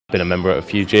Been a member at a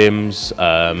few gyms,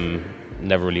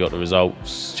 never really got the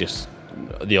results, just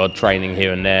the odd training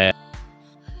here and there.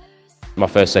 My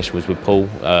first session was with Paul.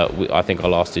 I think I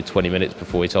lasted 20 minutes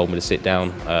before he told me to sit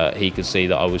down. He could see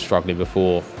that I was struggling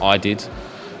before I did,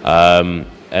 and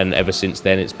ever since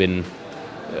then it's been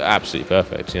absolutely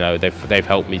perfect. You know, they've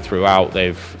helped me throughout.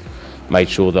 They've made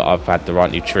sure that I've had the right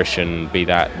nutrition, be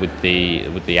that with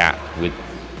the app, with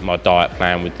my diet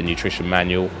plan, with the nutrition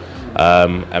manual,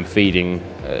 and feeding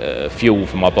fuel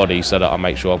for my body so that I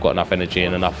make sure I've got enough energy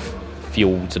and enough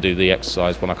fuel to do the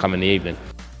exercise when I come in the evening.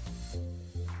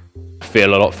 I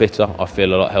feel a lot fitter, I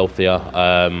feel a lot healthier,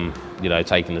 you know,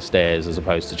 taking the stairs as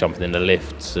opposed to jumping in the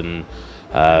lifts, and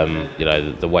you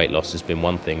know, the weight loss has been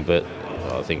one thing, but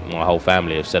I think my whole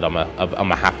family have said I'm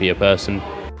a happier person.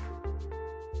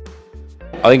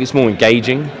 I think it's more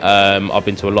engaging. I've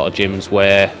been to a lot of gyms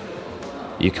where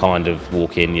you kind of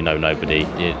walk in, you know nobody,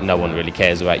 no one really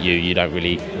cares about you, you don't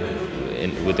really,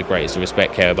 with the greatest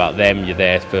respect, care about them. You're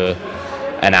there for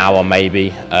an hour maybe,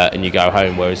 and you go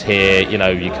home, whereas here, you know,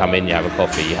 you come in, you have a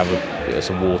coffee, you have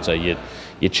some water,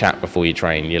 you chat before you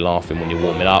train, you're laughing when you're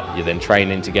warming up, you're then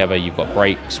training together, you've got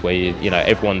breaks where you know,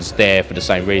 everyone's there for the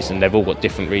same reason. They've all got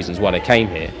different reasons why they came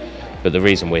here, but the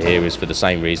reason we're here is for the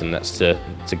same reason, that's to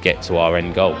get to our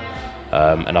end goal.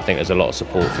 And I think there's a lot of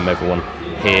support from everyone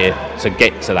here to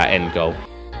get to that end goal.